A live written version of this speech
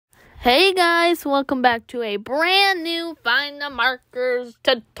Hey guys, welcome back to a brand new Find the Markers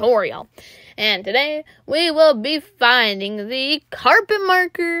tutorial. And today we will be finding the carpet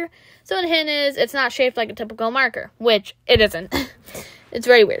marker. So the hint is it's not shaped like a typical marker, which it isn't. It's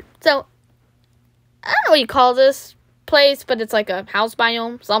very weird. So I don't know what you call this place, but it's like a house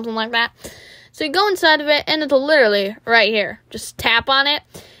biome, something like that. So you go inside of it and it's literally right here. Just tap on it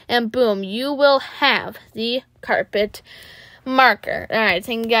and boom, you will have the carpet marker. Alright,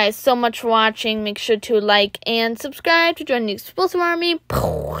 thank you guys so much for watching. Make sure to like and subscribe to join the explosive army.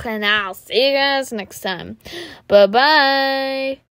 And I'll see you guys next time. Bye-bye.